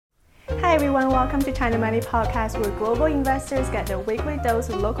Hi everyone, welcome to China Money Podcast, where global investors get their weekly dose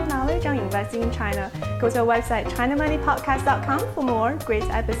of local knowledge on investing in China. Go to our website, chinamoneypodcast.com, for more great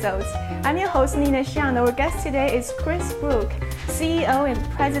episodes. I'm your host, Nina Xiang. Our guest today is Chris Brook, CEO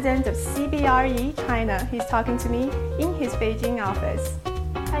and President of CBRE China. He's talking to me in his Beijing office.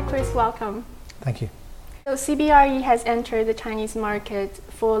 Hi Chris, welcome. Thank you. So CBRE has entered the Chinese market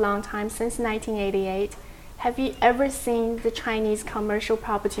for a long time, since 1988. Have you ever seen the Chinese commercial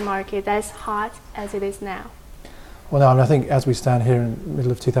property market as hot as it is now? Well, no, I think as we stand here in the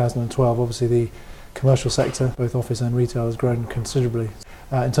middle of 2012, obviously the commercial sector, both office and retail, has grown considerably.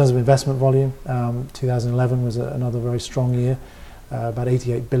 In terms of investment volume, 2011 was another very strong year. About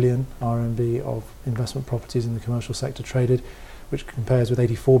 88 billion RMB of investment properties in the commercial sector traded, which compares with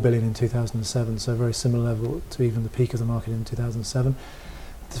 84 billion in 2007, so a very similar level to even the peak of the market in 2007.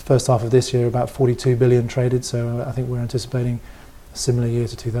 The first half of this year, about 42 billion traded, so I think we're anticipating a similar year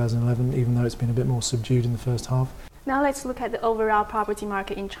to 2011, even though it's been a bit more subdued in the first half. Now let's look at the overall property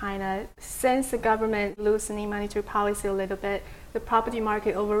market in China. Since the government loosening monetary policy a little bit, the property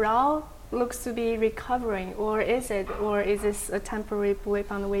market overall looks to be recovering, or is this a temporary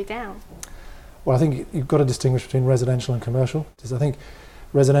blip on the way down? Well, I think you've got to distinguish between residential and commercial. Because I think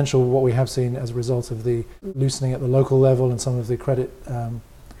residential, what we have seen as a result of the loosening at the local level and some of the credit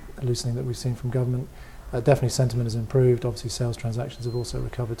loosening that we've seen from government, definitely sentiment has improved. Obviously sales transactions have also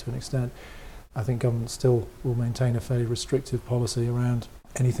recovered to an extent. I think government still will maintain a fairly restrictive policy around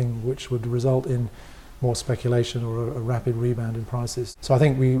anything which would result in more speculation or a rapid rebound in prices. So I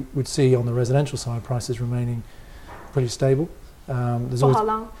think we would see on the residential side prices remaining pretty stable. For how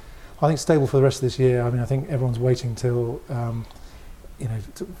long? I think stable for the rest of this year. I mean, I think everyone's waiting till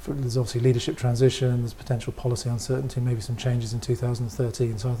there's obviously leadership transition, there's potential policy uncertainty, maybe some changes in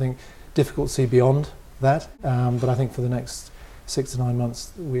 2013. So I think difficult to see beyond that. But I think for the next 6 to 9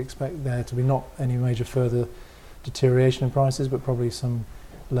 months, we expect there to be not any major further deterioration in prices, but probably some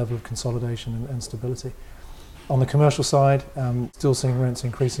level of consolidation and stability. On the commercial side, still seeing rents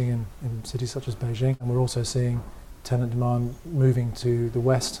increasing in cities such as Beijing, and we're also seeing tenant demand moving to the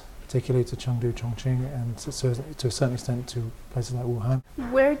west, particularly to Chengdu, Chongqing, and to a certain extent to places like Wuhan.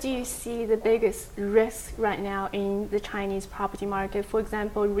 Where do you see the biggest risk right now in the Chinese property market? For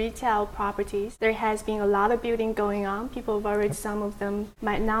example, retail properties. There has been a lot of building going on. People are worried some of them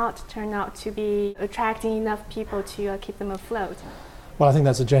might not turn out to be attracting enough people to keep them afloat. Well, I think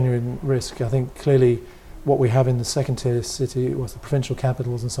that's a genuine risk. I think clearly what we have in the second tier city, the provincial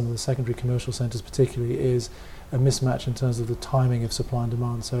capitals and some of the secondary commercial centres particularly, is a mismatch in terms of the timing of supply and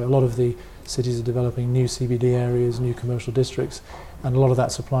demand. So a lot of the cities are developing new CBD areas, new commercial districts, and a lot of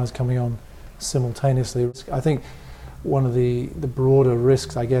that supply is coming on simultaneously. I think one of the broader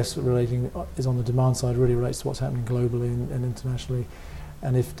risks, I guess, is on the demand side, really relates to what's happening globally and internationally.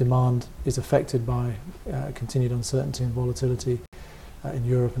 And if demand is affected by continued uncertainty and volatility in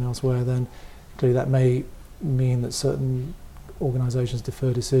Europe and elsewhere, then clearly that may mean that certain organisations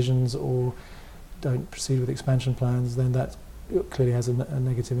defer decisions or don't proceed with expansion plans. Then that clearly has a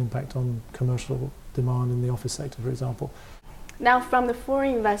negative impact on commercial demand in the office sector, for example. Now, from the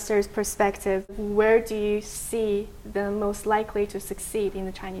foreign investors' perspective, where do you see them most likely to succeed in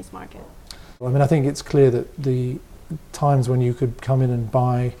the Chinese market? Well, I mean, I think it's clear that the times when you could come in and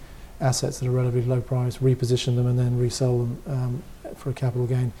buy assets at a relatively low price, reposition them and then resell them for a capital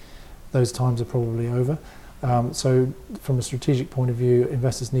gain, those times are probably over. So from a strategic point of view,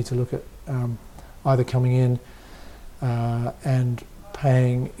 investors need to look at either coming in and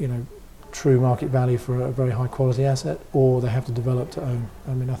paying true market value for a very high quality asset, or they have to develop to own.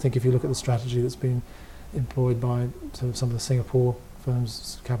 I mean, I think if you look at the strategy that's been employed by some of the Singapore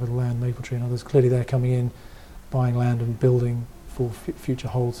firms, Capital Land, Mapletree and others, clearly they're coming in, buying land and building for future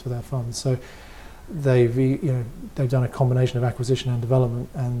holds for their funds. So they've done a combination of acquisition and development,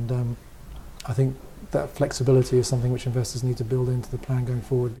 and I think that flexibility is something which investors need to build into the plan going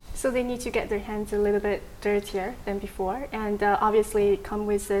forward. So they need to get their hands a little bit dirtier than before, and obviously come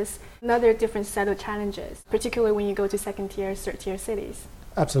with this another different set of challenges, particularly when you go to second tier, third tier cities.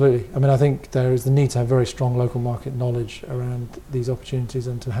 Absolutely. I mean, I think there is the need to have very strong local market knowledge around these opportunities,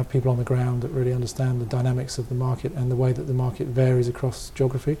 and to have people on the ground that really understand the dynamics of the market and the way that the market varies across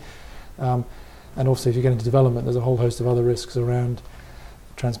geography. And also, if you get into development, there's a whole host of other risks around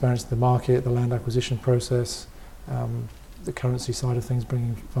transparency of the market, the land acquisition process, the currency side of things,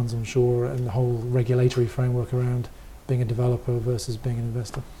 bringing funds on shore, and the whole regulatory framework around being a developer versus being an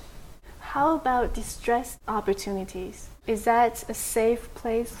investor. How about distressed opportunities? Is that a safe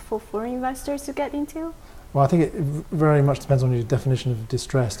place for foreign investors to get into? Well, I think it very much depends on your definition of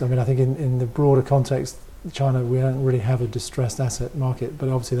distressed. I mean, I think in the broader context, China, we don't really have a distressed asset market, but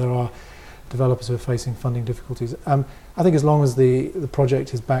obviously there are developers who are facing funding difficulties. I think as long as the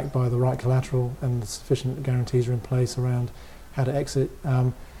project is backed by the right collateral and sufficient guarantees are in place around how to exit,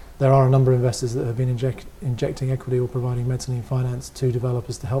 there are a number of investors that have been injecting equity or providing mezzanine finance to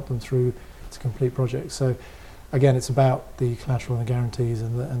developers to help them through to complete projects. So again, it's about the collateral and the guarantees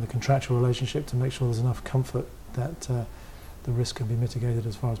and the contractual relationship to make sure there's enough comfort that the risk can be mitigated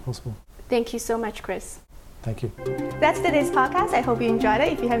as far as possible. Thank you so much, Chris. Thank you. That's today's podcast. I hope you enjoyed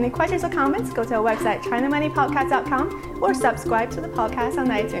it. If you have any questions or comments, go to our website, ChinaMoneyPodcast.com, or subscribe to the podcast on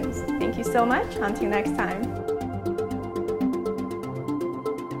iTunes. Thank you so much. Until next time.